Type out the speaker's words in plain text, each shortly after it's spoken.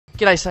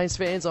G'day Saints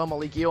fans, I'm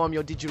Ollie Geale. I'm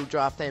your digital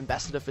draft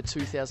ambassador for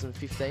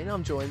 2015.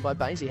 I'm joined by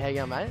Bainsy. How you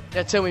going, mate?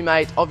 Now tell me,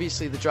 mate,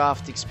 obviously the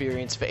draft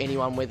experience for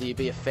anyone, whether you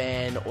be a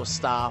fan or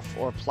staff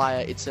or a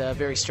player, it's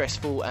very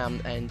stressful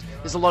and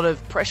there's a lot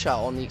of pressure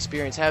on the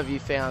experience. How have you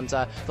found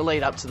the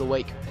lead up to the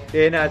week?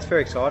 Yeah, no, it's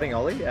very exciting,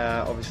 Ollie.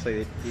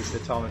 Obviously, it's the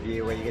time of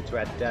year where you get to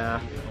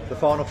add the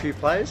final few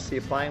players to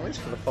your playing list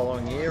for the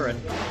following year and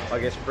I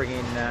guess bring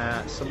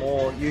in some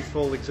more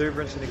youthful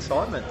exuberance and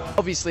excitement.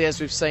 Obviously,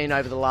 as we've seen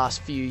over the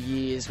last few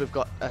years, we've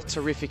got a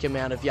terrific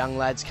amount of young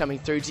lads coming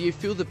through. Do you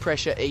feel the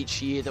pressure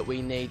each year that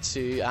we need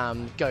to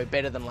go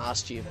better than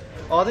last year?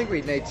 I think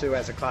we need to,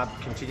 as a club,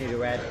 continue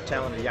to add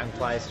talented young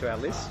players to our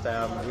list.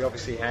 We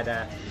obviously had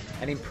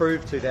an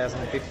improved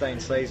 2015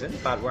 season,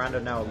 but we're under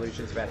no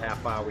illusions about how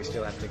far we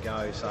still have to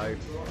go. So,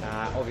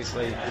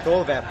 obviously, with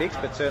all of our picks,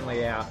 but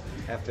certainly our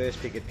first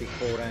pick at pick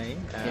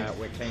 14,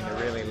 we're keen to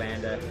really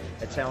land a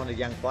talented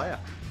young player.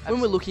 When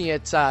we're looking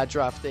at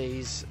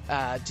draftees,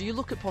 do you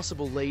look at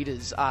possible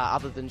leaders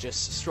other than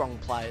just strong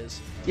players?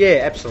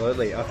 Yeah,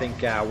 absolutely. I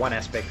think one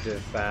aspect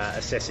of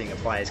assessing a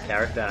player's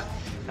character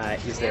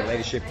is their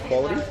leadership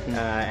quality,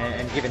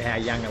 and given how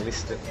young a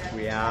list that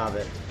we are,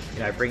 that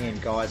bringing in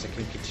guys that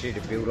can continue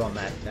to build on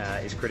that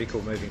is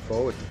critical moving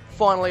forward.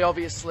 Finally,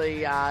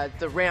 obviously,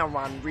 the round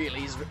one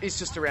really is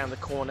just around the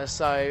corner.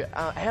 So,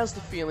 how's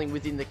the feeling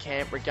within the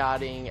camp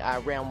regarding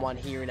round one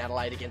here in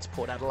Adelaide against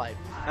Port Adelaide?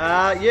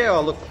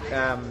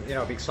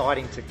 It'll be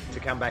exciting to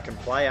come back and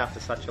play after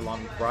such a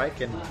long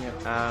break, and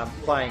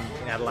playing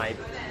in Adelaide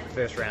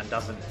first round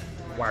doesn't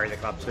worry the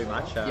club too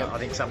much. I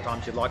think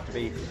sometimes you'd like to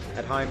be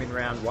at home in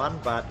round one,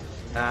 but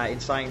in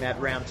saying that,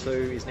 round two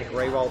is Nick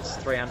Riewold's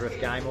 300th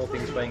game, all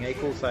things being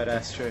equal, so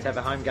to have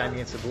a home game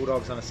against the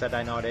Bulldogs on a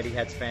Saturday night at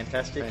Etihad's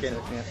fantastic.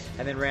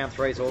 And then round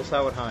three is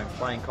also at home,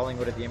 playing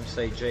Collingwood at the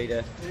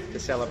MCG to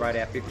celebrate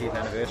our 50th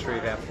anniversary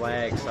of our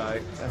flag. So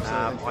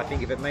I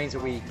think if it means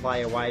that we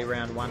play away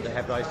round one, to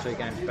have those two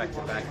games back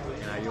to back,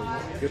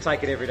 you'll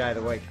take it every day of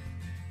the week.